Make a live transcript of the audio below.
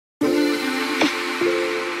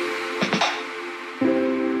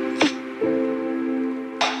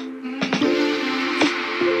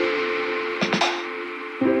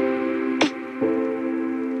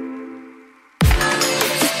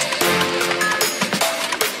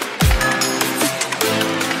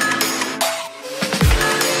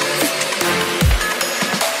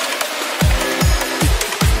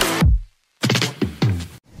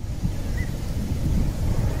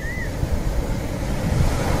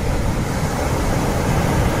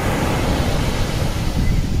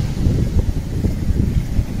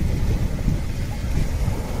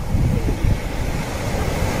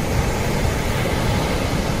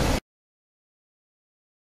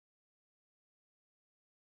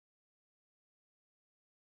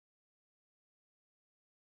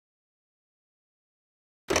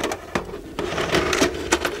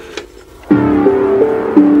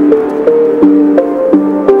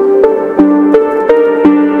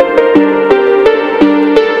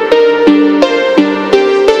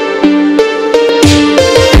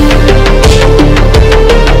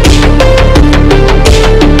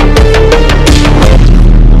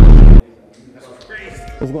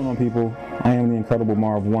people? I am the incredible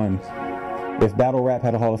Marv 1. If battle rap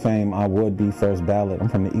had a Hall of Fame, I would be first ballot. I'm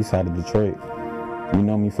from the east side of Detroit. You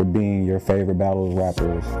know me for being your favorite battle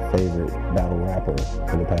rapper's favorite battle rapper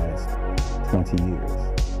for the past 20 years.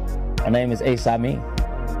 My name is Amin.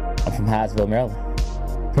 I'm from Hyattsville, Maryland,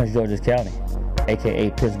 Prince George's County,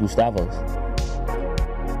 aka Prince Gustavos,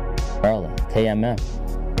 Maryland, KMM.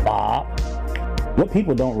 Bob. What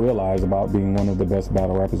people don't realize about being one of the best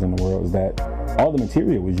battle rappers in the world is that all the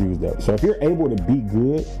material was used up. So if you're able to be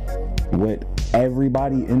good with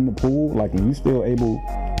everybody in the pool, like, and you still able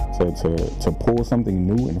to pull something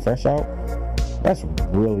new and fresh out, that's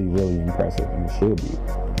really, really impressive, and it should be.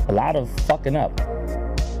 A lot of fucking up,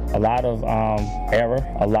 a lot of error,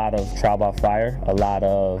 a lot of trial by fire, a lot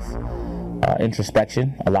of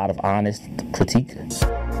introspection, a lot of honest critique,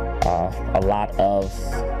 a lot of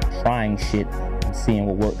trying shit and seeing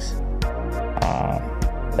what works,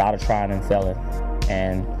 a lot of trying and failing,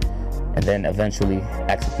 and then eventually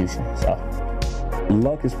execution. So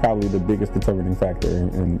luck is probably the biggest determining factor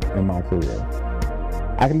in my career.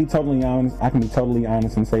 I can be totally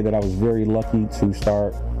honest and say that I was very lucky to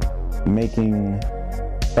start making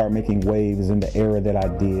waves in the era that I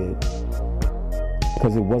did,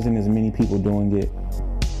 because it wasn't as many people doing it,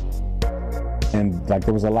 and like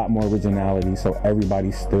there was a lot more originality, so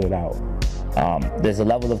everybody stood out. There's a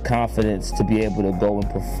level of confidence to be able to go and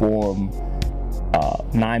perform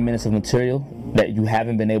 9 minutes of material that you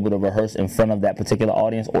haven't been able to rehearse in front of that particular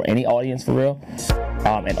audience, or any audience for real,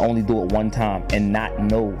 and only do it one time and not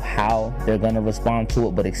know how they're gonna respond to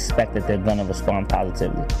it, but expect that they're gonna respond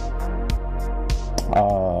positively.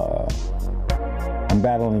 I'm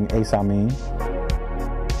battling Amin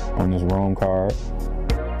on this Rome card.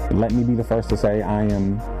 Let me be the first to say I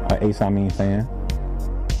am an Amin fan.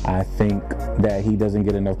 I think that he doesn't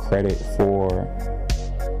get enough credit for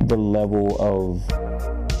the level of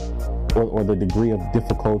or the degree of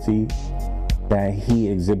difficulty that he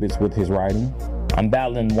exhibits with his writing. I'm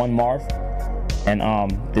battling one Marv, and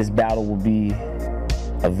this battle will be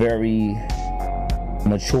a very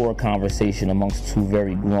mature conversation amongst two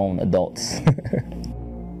very grown adults.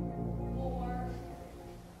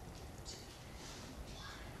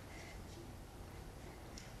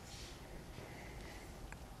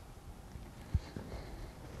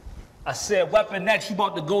 I said, Weapon X, you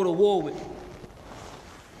about to go to war with.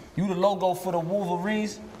 You the logo for the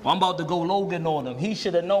Wolverines? Well, I'm about to go Logan on him. He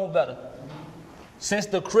should have known better. Since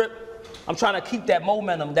the Crip, I'm trying to keep that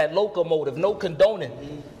momentum, that locomotive, no condoning.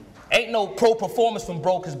 Ain't no pro performance from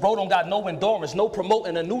bro, cause bro don't got no endurance, no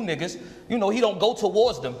promoting the new niggas. You know, he don't go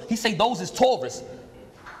towards them. He say those is tourists.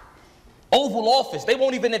 Oval Office, they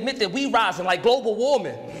won't even admit that we rising like global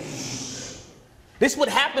warming. This what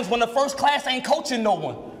happens when the first class ain't coaching no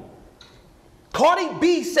one. Cardi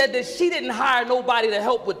B said that she didn't hire nobody to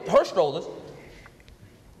help with her strollers.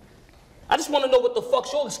 I just want to know what the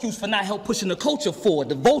fuck's your excuse for not help pushing the culture forward.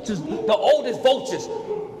 The vultures, the oldest vultures.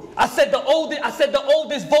 I said the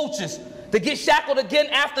oldest vultures. To get shackled again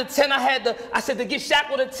after 10, to get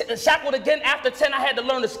shackled again after 10, I had to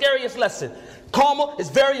learn the scariest lesson. Karma is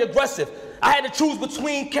very aggressive. I had to choose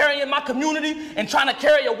between carrying my community and trying to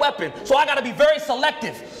carry a weapon. So I gotta be very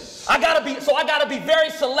selective. I gotta be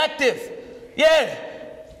very selective. Yeah.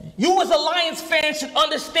 You as a Lions fan should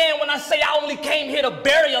understand when I say I only came here to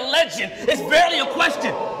bury a legend. It's barely a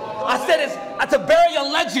question. I said it's to bury a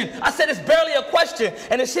legend. I said it's barely a question.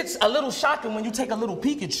 And it shit's a little shocking when you take a little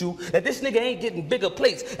Pikachu that this nigga ain't getting bigger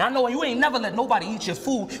plates. And I know you ain't never let nobody eat your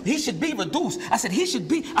food. He should be reduced. I said you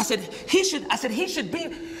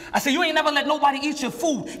ain't never let nobody eat your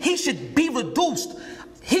food. He should be reduced.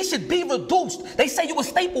 He should be reduced. They say you a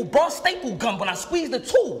staple, bro, staple gun when I squeeze the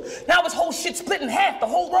tool. Now his whole shit split in half. The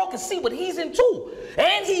whole world can see what he's into.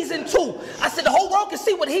 And he's into. I said the whole world can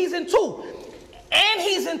see what he's into. And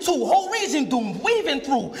he's into. Whole region doomed, weaving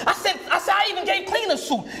through. I said I even gave cleaner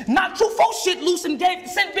suit. Not true folks shit loose and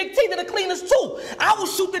sent Big T to the cleaners too. I will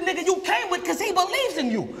shoot the nigga you came with because he believes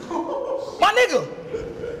in you. My nigga,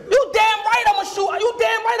 you damn right I'ma shoot. You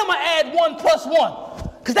damn right I'ma add 1 + 1.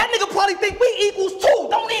 Cause that nigga probably think we equals 2.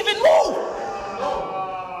 Don't even move.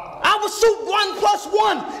 I would shoot 1 +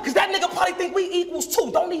 1. Cause that nigga probably think we equals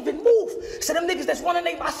 2. Don't even move. So them niggas that's running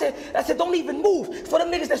their mouth, I said don't even move. For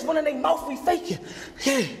them niggas that's running their mouth, we faking.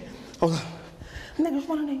 Yeah. Hold on. Them niggas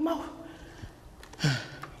running their mouth.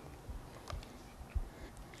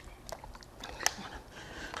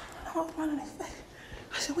 Running their face.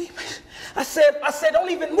 I said, don't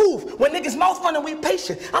even move. When niggas mouth running, we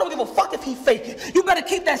patient. I don't give a fuck if he faking. You better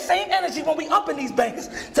keep that same energy when we up in these bankers.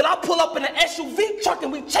 Till I pull up in an SUV truck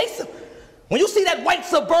and we chase him. When you see that white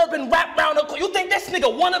Suburban wrap round the corner, you think this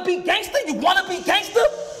nigga wanna be gangster? You wanna be gangster?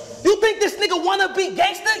 wanna be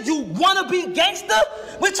gangster? You wanna be gangster?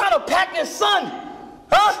 We're trying to pack your son,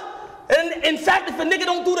 huh? And in fact, if a nigga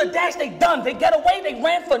don't do the dash, they done. They get away, they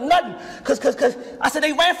ran for nothing. Cause I said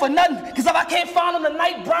they ran for nothing. Cause if I can't find them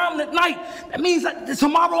tonight, Brown at night, that means that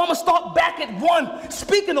tomorrow I'm gonna start back at 1.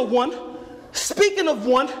 Speaking of one,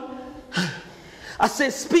 I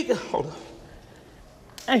said hold on.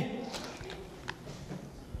 Hey.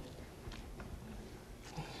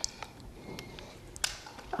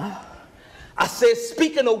 I said,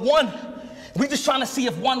 speaking of 1, we just trying to see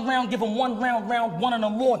if 1 round, give them 1 round, 1 in the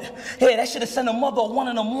morning. Yeah, that should have sent a mother 1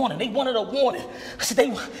 in the morning. They wanted a warning. I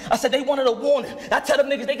said they wanted a warning. I tell them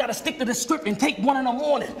niggas they gotta stick to the script and take 1 in the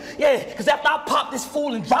morning. Yeah, because after I pop this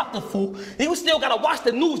fool and drop the fool, you still gotta watch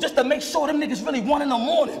the news just to make sure them niggas really 1 in the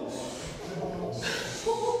morning.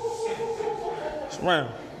 It's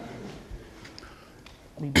round.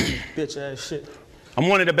 Bitch ass shit. I'm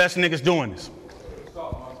one of the best niggas doing this.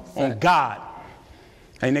 On God.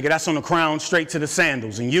 Hey nigga, that's on the crown straight to the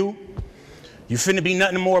sandals. And you finna be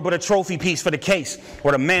nothing more but a trophy piece for the case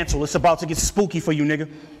or the mantle. It's about to get spooky for you, nigga.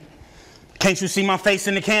 Can't you see my face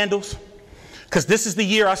in the candles? Cause this is the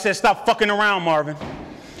year I said stop fucking around, Marvin.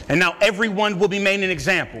 And now everyone will be made an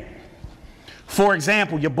example. For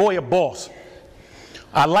example, your boy a boss.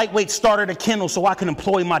 I lightweight started a kennel so I can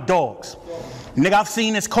employ my dogs. Nigga, I've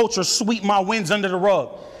seen this culture sweep my wins under the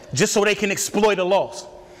rug just so they can exploit a loss.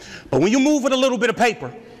 But when you move with a little bit of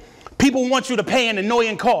paper, people want you to pay an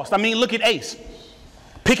annoying cost. I mean, look at Ace,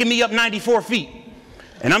 picking me up 94 feet.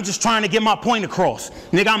 And I'm just trying to get my point across.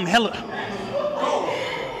 Nigga, I'm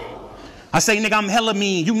hella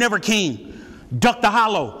mean, you never keen. Duck the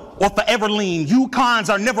hollow or forever lean. You cons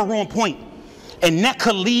are never on point. And that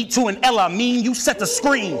could lead to an L. I mean, you set the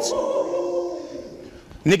screens.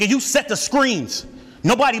 Nigga, you set the screens.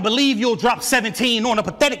 Nobody believe you'll drop 17 on a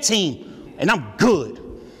pathetic team. And I'm good.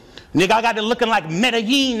 Nigga, I got it looking like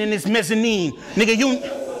Medellin in this mezzanine. Nigga,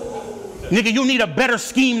 you need a better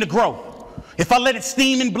scheme to grow. If I let it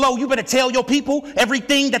steam and blow, you better tell your people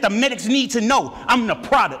everything that the medics need to know. I'm the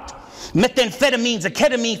product. Methamphetamines, a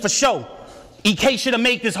ketamine for show. EK should have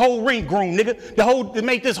made this whole ring green, nigga.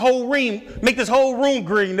 Make this whole room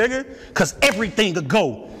green, nigga. Cause everything could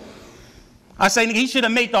go. I say, nigga, he should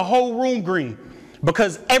have made the whole room green.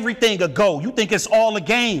 Because everything could go. You think it's all a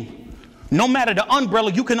game. No matter the umbrella,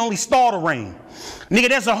 you can only stall the rain. Nigga,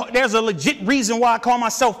 there's a legit reason why I call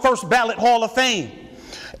myself first ballot Hall of Fame.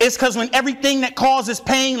 It's because when everything that causes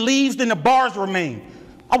pain leaves, then the bars remain.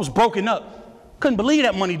 I was broken up. Couldn't believe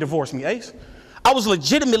that money divorced me, Ace. I was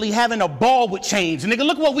legitimately having a ball with change. Nigga,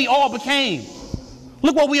 look what we all became.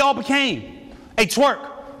 Look what we all became. Hey, Twerk,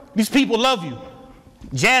 these people love you.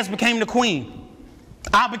 Jazz became the queen.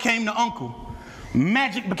 I became the uncle.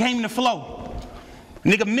 Magic became the flow.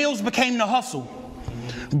 Nigga, Mills became the hustle.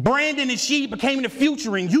 Brandon and she became the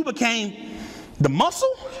futuring. You became the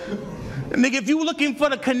muscle? Nigga, if you looking for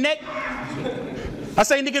the connect, I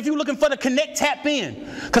say, nigga, if you looking for the connect, tap in.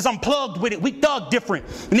 Cause I'm plugged with it. We thug different.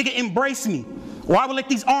 Nigga, embrace me. Or I will let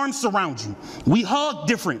these arms surround you. We hug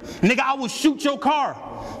different. Nigga, I will shoot your car.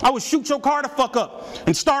 I will shoot your car to fuck up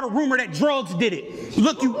and start a rumor that drugs did it.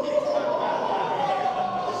 Look, you.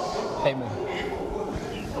 Hey, man.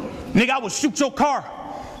 Nigga, I will shoot your car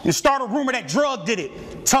and start a rumor that drug did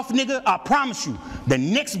it. Tough nigga, I promise you, the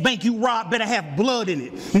next bank you rob better have blood in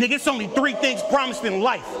it. Nigga, it's only 3 things promised in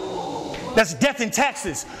life. That's death and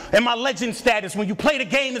taxes. And my legend status, when you play the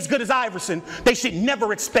game as good as Iverson, they should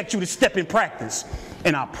never expect you to step in practice.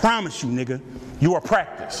 And I promise you, nigga, you are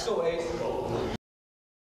practice.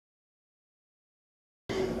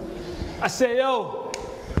 I said, yo,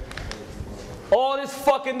 all this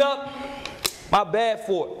fucking up, my bad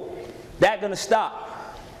for it. That gonna stop.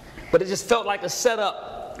 But it just felt like a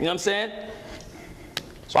setup, you know what I'm saying?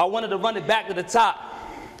 So I wanted to run it back to the top.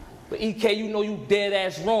 But EK, you know you dead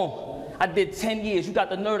ass wrong. I did 10 years. You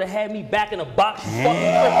got the nerve to have me back in a box. You fucking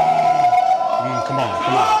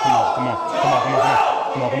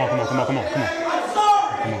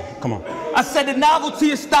Come on. I said the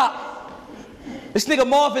novelty is stopped. This nigga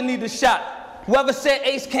Marvin need a shot. Whoever said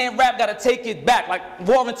Ace can't rap gotta take it back, like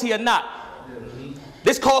warranty or not.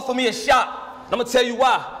 This called for me a shot. I'm gonna tell you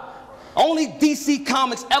why. Only DC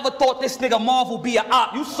Comics ever thought this nigga Marv would be an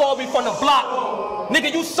op. You saw me from the block.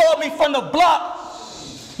 Nigga, you saw me from the block.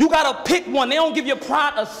 You gotta pick one. They don't give your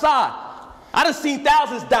pride a side. I done seen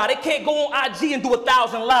thousands die. They can't go on IG and do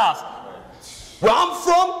 1,000 lives. Where I'm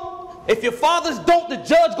from, if your fathers don't, the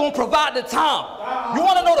judge gonna provide the time. You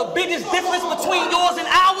wanna know the biggest difference between yours and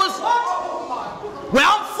ours? Where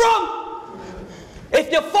I'm from, if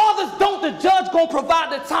your fathers don't, the judge gonna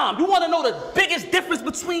provide the time. You wanna know the biggest difference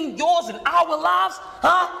between yours and our lives?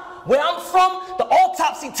 Huh? Where I'm from, the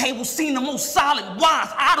autopsy table seen the most solid whys.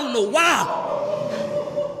 I don't know why.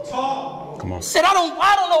 Come on. Said, I don't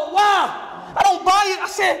know why. I don't buy it. I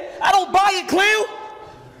said, I don't buy it, Cleo.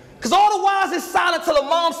 Because all the whys is silent till the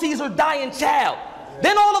mom sees her dying child.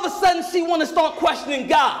 Then all of a sudden, she want to start questioning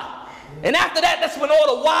God. And after that, that's when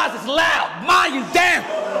all the whys is loud. Maya's down.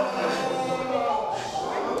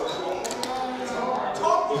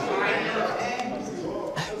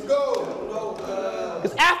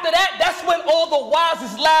 Because after that, that's when all the whys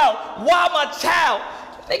is loud. Why my child?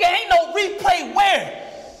 Nigga, ain't no replay where?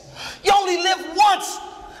 You only live once.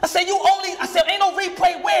 I said, ain't no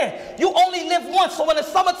replay where? You only live once, so in the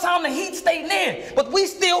summertime, the heat stay near. But we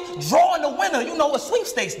still draw in the winter. You know, a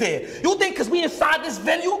sweepstakes there. You think because we inside this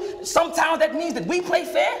venue, sometimes that means that we play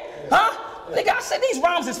fair? Huh? Nigga, I said, these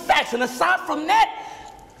rhymes is facts. And aside from that,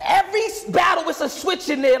 every battle is a switch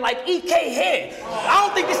in there like EK here. I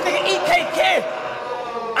don't think this nigga EK care.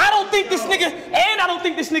 I don't think this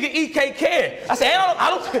nigga EK care. I said, I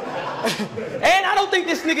don't think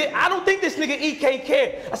this nigga EK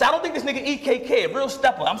care. I said, I don't think this nigga EK care. Real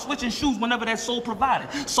stepper. I'm switching shoes whenever that soul provided.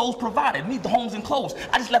 Soul's provided. Me, the homes enclosed.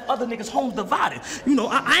 I just left other niggas' homes divided. You know,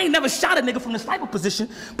 I ain't never shot a nigga from the sniper position,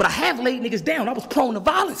 but I have laid niggas down. I was prone to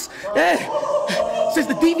violence. Yeah. Since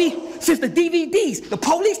the DVDs, the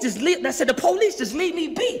police just leave me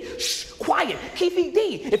be. Shh, quiet. Keefy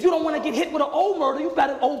D. If you don't want to get hit with an old murder, you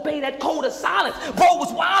better obey that code of silence. Bro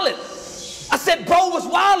was wildin'. I said bro was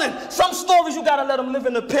wildin'. Some stories you gotta let them live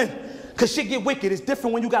in the pen. Cause shit get wicked. It's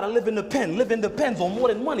different when you gotta live in the pen. Living depends on more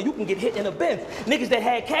than money. You can get hit in a Benz. Niggas that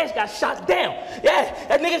had cash got shot down. Yeah,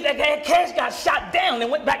 that niggas that had cash got shot down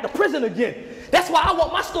and went back to prison again. That's why I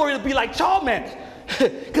want my story to be like Charman's.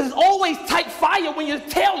 Cause it's always tight fire when your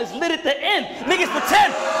tail is lit at the end. Niggas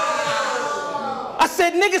pretend. I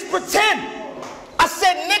said niggas pretend. I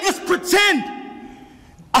said niggas pretend.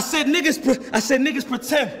 I said niggas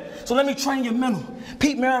pretend. So let me train your mental.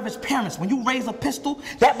 Pete Marv's parents, when you raise a pistol,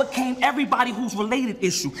 that became everybody who's related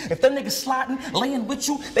issue. If them niggas sliding, laying with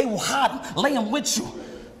you, they will hide them, laying with you.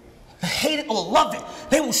 Hate it or love it,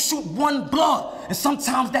 they will shoot one blood. And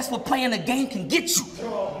sometimes that's what playing a game can get you.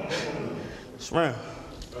 That's right.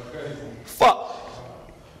 Fuck.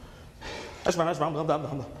 That's right.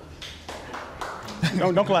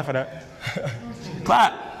 Don't clap for that.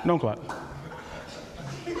 Clap. Don't clap.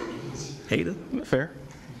 Hater. Fair.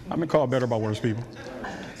 I've been called better by worse people.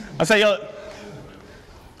 I say, yo,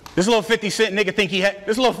 this little 50 Cent nigga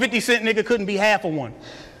this little 50 Cent nigga couldn't be half of one.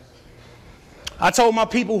 I told my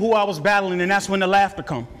people who I was battling, and that's when the laughter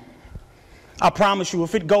come. I promise you,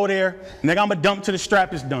 if it go there, nigga, I'ma dump till the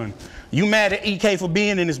strap is done. You mad at EK for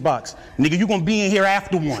being in this box. Nigga, you gonna be in here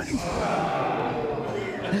after one.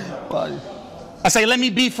 I say, let me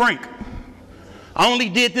be frank. I only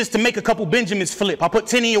did this to make a couple Benjamins flip. I put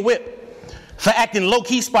 10 in your whip for acting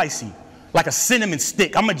low-key spicy, like a cinnamon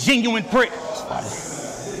stick. I'm a genuine prick.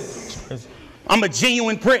 I'm a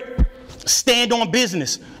genuine prick. Stand on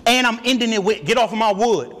business. And I'm ending it with, get off of my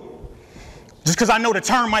wood. Just because I know the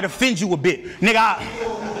term might offend you a bit. Nigga,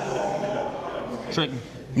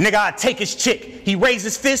 I take his chick. He raise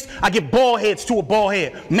his fist, I give bald heads to a bald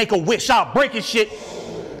head. Make a wish, I'll break his shit.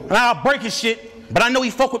 And I'll break his shit, but I know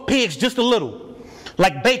he fuck with pigs just a little.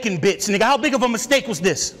 Like bacon bits. Nigga, how big of a mistake was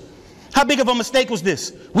this? How big of a mistake was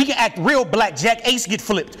this? We can act real blackjack, ace get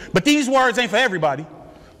flipped. But these words ain't for everybody.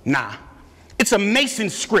 Nah. It's a Mason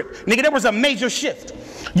script. Nigga, there was a major shift.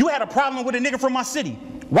 You had a problem with a nigga from my city.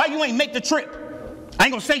 Why you ain't make the trip? I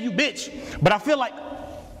ain't gonna say you bitch, but I feel like...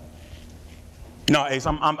 No, Ace,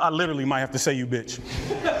 I literally might have to say you bitch.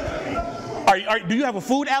 Do you have a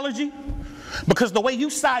food allergy? Because the way you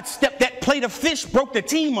sidestepped that plate of fish broke the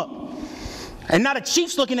team up. And now the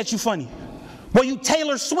Chiefs looking at you funny. Well, you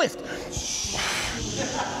Taylor Swift.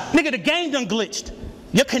 Nigga, the game done glitched.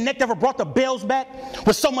 Your Connect ever brought the bells back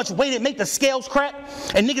with so much weight it made the scales crack?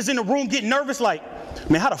 And niggas in the room get nervous like,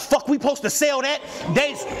 man, how the fuck we supposed to sell that?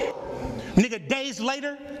 Nigga, days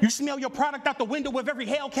later, you smell your product out the window with every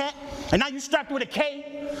Hellcat, and now you strapped with a K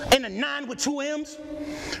and a 9 with 2 M's.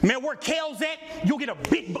 Man, where Kale's at, you'll get a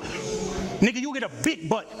big butt. Nigga, you'll get a big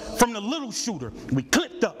butt from the little shooter. We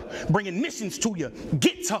clipped up, bringing missions to you.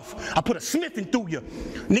 Get tough, I put a Smithing through you.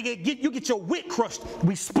 Nigga, you get your wit crushed.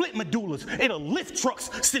 We split medullas. It'll lift trucks,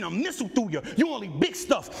 send a missile through you. You only big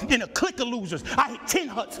stuff in a clique of losers. I hit 10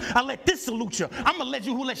 huts, I let this salute you. I'm a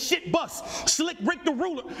legend who let shit bust. Slick Rick the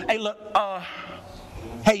ruler. Hey, look,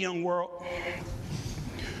 hey, young world,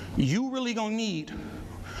 you really gonna need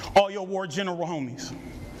all your war general homies.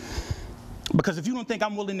 Because if you don't think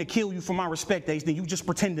I'm willing to kill you for my respect, Ace, then you just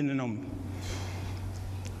pretending to know me.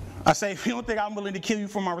 I say, if you don't think I'm willing to kill you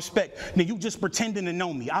for my respect, then you just pretending to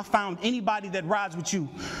know me. I found anybody that rides with you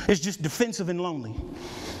is just defensive and lonely.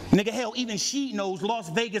 Nigga, hell, even she knows Las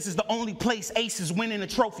Vegas is the only place Ace is winning a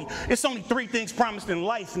trophy. It's only 3 things promised in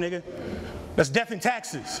life, nigga. That's death and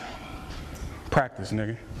taxes. Practice,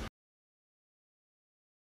 nigga.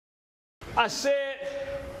 I said,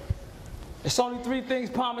 it's only 3 things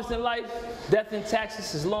promised in life: death and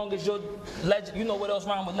taxes. As long as you're legend. You know what else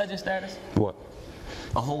rhymes with legend status? What?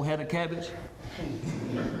 A whole head of cabbage,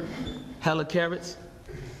 hella carrots,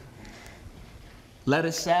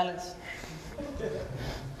 lettuce salads,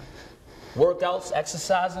 workouts,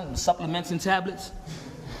 exercising, supplements and tablets,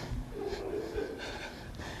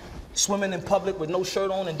 swimming in public with no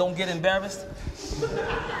shirt on and don't get embarrassed,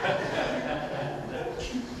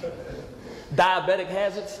 diabetic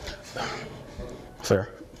hazards, Fair.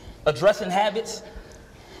 addressing habits.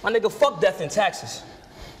 My nigga, fuck death and taxes.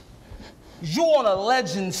 You on a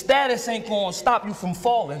legend, status ain't gonna stop you from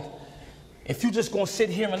falling if you just gonna sit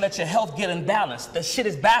here and let your health get imbalanced. That shit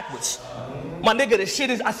is backwards. My nigga, the shit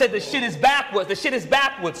is backwards. The shit is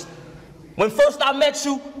backwards. When first I met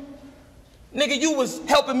you, nigga, you was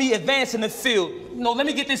helping me advance in the field. You know, let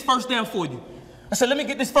me get this first down for you. I said, let me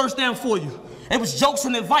get this first down for you. It was jokes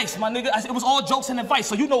and advice, my nigga. It was all jokes and advice.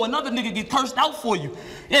 So you know another nigga get cursed out for you.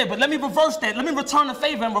 Yeah, but let me reverse that. Let me return the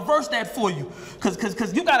favor and reverse that for you.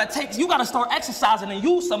 Cause you gotta start exercising and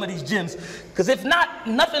use some of these gyms. Cause if not,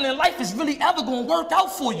 nothing in life is really ever gonna work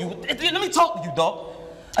out for you. Let me talk to you, dog.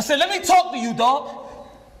 I said, let me talk to you, dog.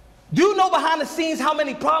 Do you know behind the scenes how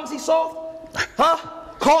many problems he solved? Huh?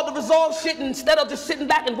 Called to resolve shit instead of just sitting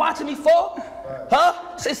back and watching me fall?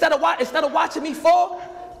 Huh? So instead of watching me fall?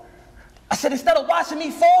 I said, instead of watching me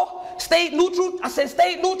fall, stayed neutral. I said,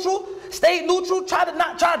 stayed neutral, tried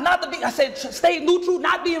not to be. I said, stayed neutral,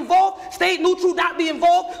 not be involved, stayed neutral, not be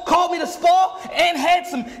involved, called me to spar,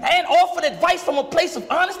 and offered advice from a place of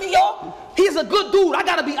honesty, y'all. He's a good dude, I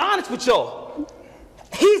gotta be honest with y'all.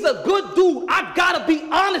 He's a good dude, I gotta be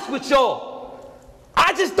honest with y'all.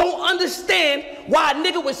 I just don't understand why a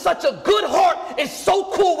nigga with such a good heart is so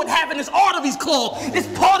cool with having his arteries clogged. It's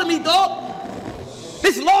part of me, dog.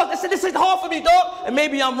 This law, I said, this is hard for me, dog. And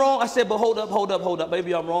maybe I'm wrong. I said, but hold up.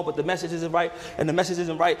 Maybe I'm wrong, but the message isn't right, and the message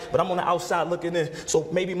isn't right, but I'm on the outside looking in. So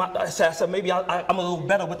maybe I said maybe I'm a little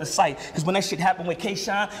better with the sight. Because when that shit happened with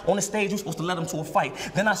K-Shine on the stage, we were supposed to let him to a fight.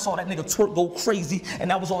 Then I saw that nigga twerk go crazy, and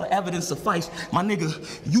that was all the evidence suffice. My nigga,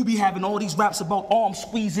 you be having all these raps about arm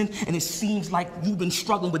squeezing, and it seems like you've been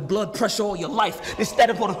struggling with blood pressure all your life.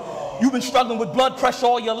 You've been struggling with blood pressure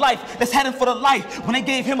all your life. Let's head him for the life. When they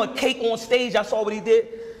gave him a cake on stage, I saw what he did.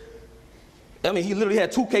 I mean, he literally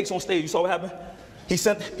had 2 cakes on stage. You saw what happened? He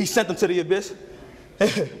sent them to the abyss.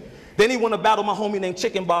 Then he went to battle my homie named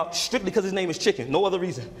Chicken Bob, strictly because his name is Chicken. No other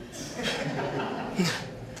reason.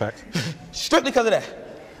 Fact. Strictly because of that.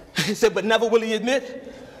 He said, but never will he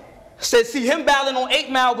admit. Said, see, him battling on 8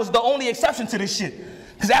 Mile was the only exception to this shit.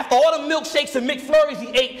 Because after all the milkshakes and McFlurries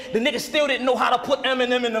he ate, the nigga still didn't know how to put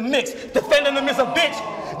Eminem in the mix. Defending him as a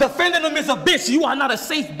bitch. You are not a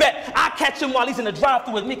safe bet. I catch him while he's in the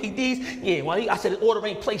drive-thru with Mickey D's. Yeah, I said his order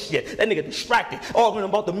ain't placed yet. That nigga distracted, arguing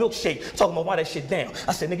about the milkshake, talking about why that shit down.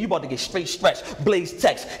 I said, nigga, you about to get straight stretched. Blaze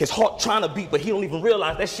text. His heart trying to beat, but he don't even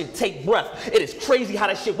realize that shit take breath. It is crazy how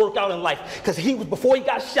that shit work out in life. Because before he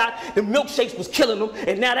got shot, the milkshakes was killing him,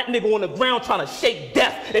 and now that nigga on the ground trying to shake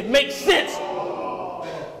death. It makes sense.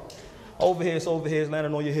 Over here, it's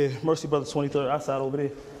landing on your head. Mercy Brother 23rd, outside over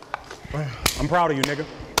there. I'm proud of you, nigga.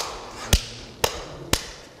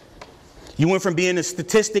 You went from being a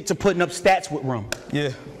statistic to putting up stats with rum.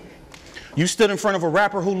 Yeah. You stood in front of a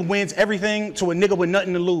rapper who wins everything to a nigga with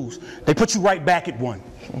nothing to lose. They put you right back at one.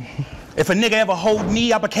 If a nigga ever hold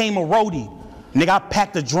me, I became a roadie. Nigga, I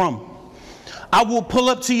packed a drum. I will pull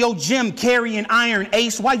up to your gym carrying iron,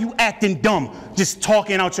 Ace. Why you acting dumb? Just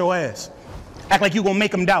talking out your ass. Act like you gonna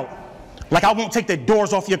make them doubt. Like I won't take the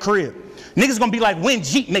doors off your crib. Niggas gonna be like, when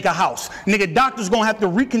Jeep make a house? Nigga, doctors gonna have to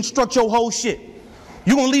reconstruct your whole shit.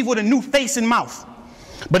 You gonna leave with a new face and mouth.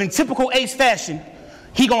 But in typical Ace fashion,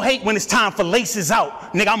 he gonna hate when it's time for laces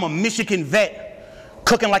out. Nigga, I'm a Michigan vet,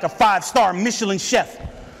 cooking like a 5-star Michelin chef.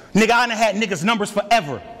 Nigga, I done had niggas' numbers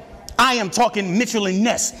forever. I am talking Mitchell and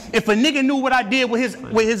Ness. If a nigga knew what I did with his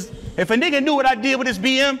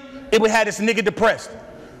BM, it would have this nigga depressed.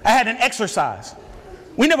 I had an exercise.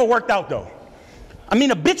 We never worked out though. I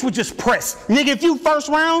mean, a bitch would just press. Nigga, if you first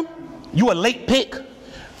round, you a late pick.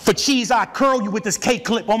 For cheese, I curl you with this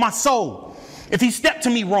K-clip on my soul. If he stepped to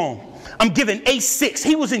me wrong, I'm giving A6.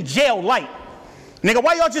 He was in jail light. Nigga,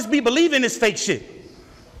 why y'all just be believing this fake shit?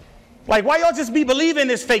 Like, why y'all just be believing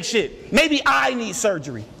this fake shit? Maybe I need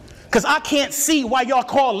surgery. Because I can't see why y'all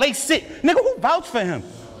call Lace sick. Nigga, who vouched for him?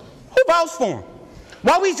 Who vouched for him?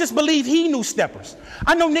 Why we just believe he knew steppers?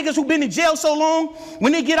 I know niggas who been in jail so long,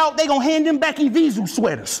 when they get out, they gonna hand them back Evisu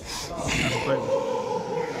sweaters. That's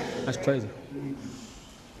crazy. That's crazy.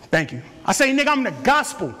 Thank you. I say, nigga, I'm the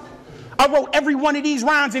gospel. I wrote every one of these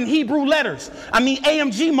rhymes in Hebrew letters. I mean,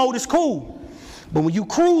 AMG mode is cool. But when you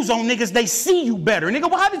cruise on niggas, they see you better. Nigga,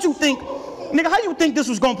 well, how did you think, nigga, how you think this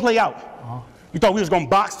was gonna play out? You thought we was gonna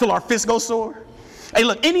box till our fists go sore? Hey,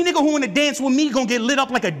 look, any nigga who wanna dance with me gonna get lit up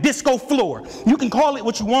like a disco floor. You can call it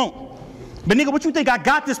what you want. But nigga, what you think I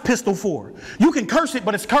got this pistol for? You can curse it,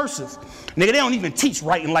 but it's cursive. Nigga, they don't even teach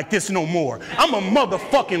writing like this no more. I'm a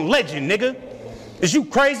motherfucking legend, nigga. Is you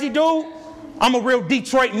crazy, dude? I'm a real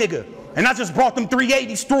Detroit nigga. And I just brought them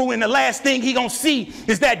 380s through, and the last thing he gonna see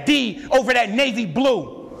is that D over that navy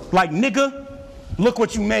blue. Like, nigga, look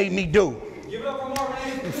what you made me do. Give it up for Marv,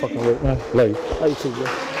 man. You fucking with, man. Love you. How you too,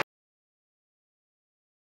 bro?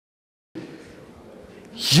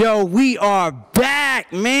 Yo, we are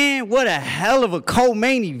back, man. What a hell of a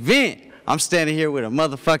co-main event. I'm standing here with a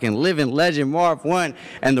motherfucking living legend, Marv 1,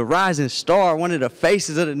 and the rising star, one of the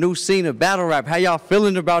faces of the new scene of battle rap. How y'all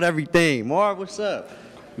feeling about everything? Marv, what's up?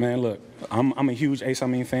 Man, look, I'm a huge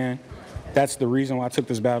Amin fan. That's the reason why I took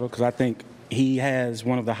this battle, because I think he has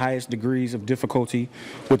one of the highest degrees of difficulty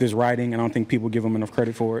with his writing, and I don't think people give him enough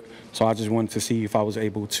credit for it. So I just wanted to see if I was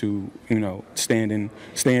able to, you know, stand in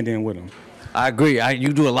with him. I agree.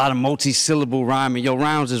 You do a lot of multi-syllable rhyming. Your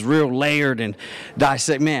rhymes is real layered and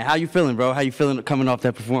dissect. Man, how you feeling, bro? How you feeling coming off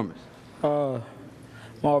that performance?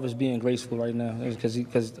 Marv is being graceful right now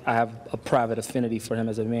because I have a private affinity for him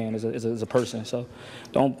as a man, as a person. So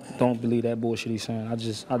don't believe that bullshit he's saying. I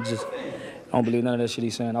just don't believe none of that shit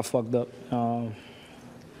he's saying. I fucked up. I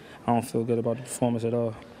don't feel good about the performance at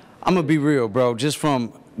all. I'm gonna be real, bro. Just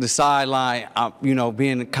from the sideline, you know,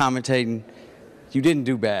 being commentating. You didn't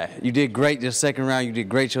do bad. You did great your second round. You did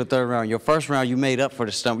great your third round. Your first round, you made up for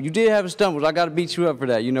the stumble. You did have a stumbles. I got to beat you up for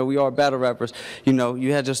that. You know, we are battle rappers. You know,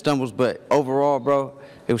 you had your stumbles, but overall, bro,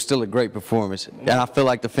 it was still a great performance. And I feel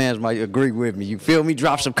like the fans might agree with me. You feel me?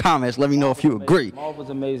 Drop some comments. Let me know if you agree. Marv was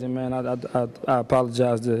amazing, man. I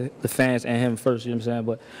apologize to the fans and him first, you know what I'm saying?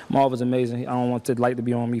 But Marv was amazing. I don't want the light to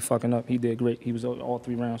be on me fucking up. He did great. He was all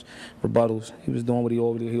 3 rounds, rebuttals. He was doing what he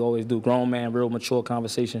always do. Grown man, real mature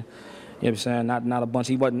conversation. You know what I'm saying? Not a bunch.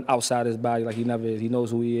 He wasn't outside his body like he never is. He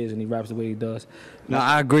knows who he is, and he raps the way he does. No,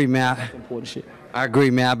 I agree, man. That's important shit. I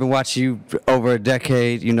agree, man. I've been watching you over a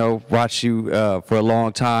decade, you know, watch you for a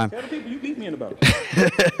long time. Tell the people you beat me in about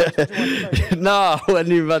No, I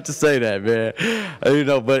wasn't even about to say that, man. You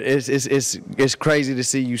know, but it's crazy to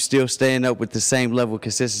see you still staying up with the same level of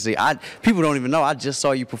consistency. People don't even know. I just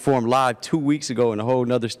saw you perform live 2 weeks ago in a whole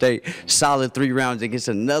nother state. Solid 3 rounds against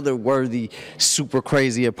another worthy, super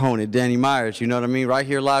crazy opponent, Danny Myers. You know what I mean? Right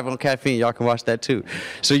here live on Caffeine. Y'all can watch that too.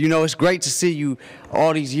 So, you know, it's great to see you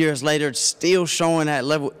all these years later still showing that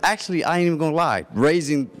level. Actually, I ain't even gonna lie.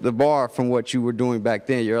 Raising the bar from what you were doing back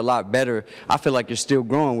then. You're a lot better. I feel like you're still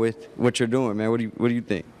growing with what you're doing, man. What do you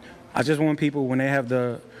think? I just want people, when they have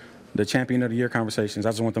the champion of the year conversations,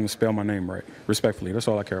 I just want them to spell my name right, respectfully. That's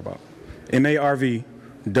all I care about.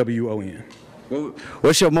 MARVWON.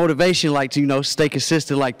 What's your motivation like to, you know, stay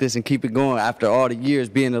consistent like this and keep it going after all the years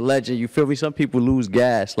being a legend? You feel me? Some people lose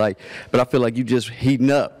gas, like, but I feel like you just heating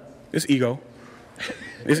up. It's ego.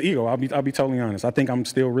 It's ego. I'll be totally honest. I think I'm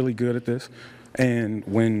still really good at this. And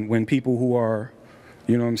when people who are,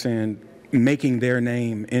 you know what I'm saying, making their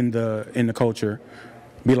name in the culture,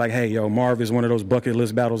 be like, hey, yo, Marv is one of those bucket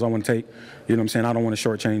list battles I want to take. You know what I'm saying? I don't want to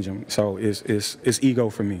shortchange him. So it's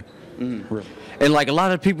ego for me. Really. And like a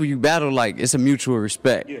lot of people you battle, like it's a mutual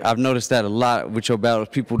respect. Yeah. I've noticed that a lot with your battles.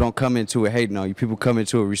 People don't come into it hating on you. People come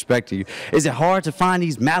into it respecting you. Is it hard to find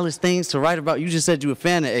these malice things to write about? You just said you're a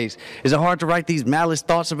fan of Ace. Is it hard to write these malice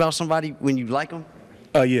thoughts about somebody when you like them?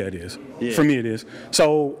 Yeah, it is. Yeah. For me, it is.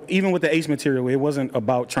 So even with the Ace material, it wasn't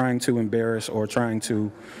about trying to embarrass or trying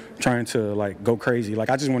to like go crazy. Like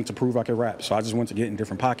I just wanted to prove I could rap. So I just wanted to get in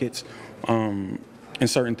different pockets and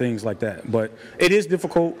certain things like that. But it is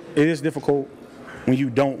difficult. It is difficult when you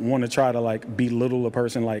don't want to try to like belittle a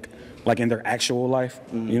person like in their actual life.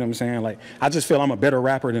 You know what I'm saying? Like I just feel I'm a better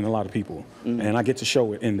rapper than a lot of people, and I get to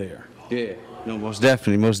show it in there. Yeah. No, most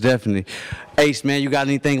definitely, most definitely. Ace, man, you got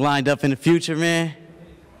anything lined up in the future, man?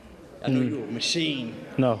 I know you're a machine.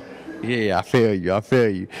 No. Yeah, I feel you. I feel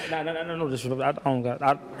you. No. I don't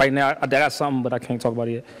got. Right now, I got something, but I can't talk about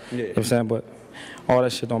it yet. Yeah. You know what I'm saying? But all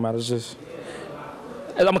that shit don't matter. It's just.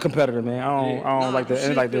 I'm a competitor, man. I don't like that.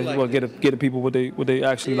 And like this, you want to get the people what they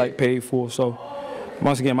actually like paid for. So,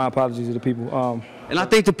 once again, my apologies to the people. And I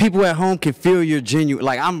think the people at home can feel your genuine.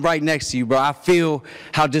 Like, I'm right next to you, bro. I feel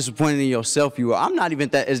how disappointed in yourself you are. I'm not even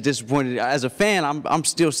that as disappointed. As a fan, I'm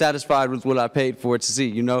still satisfied with what I paid for it to see,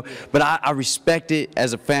 you know? But I respect it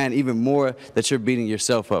as a fan even more that you're beating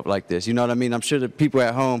yourself up like this. You know what I mean? I'm sure the people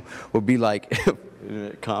at home will be like,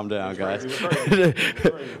 calm down, guys.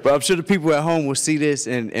 But I'm sure the people at home will see this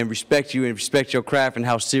and respect you and respect your craft and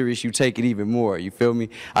how serious you take it even more. You feel me?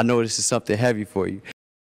 I know this is something heavy for you.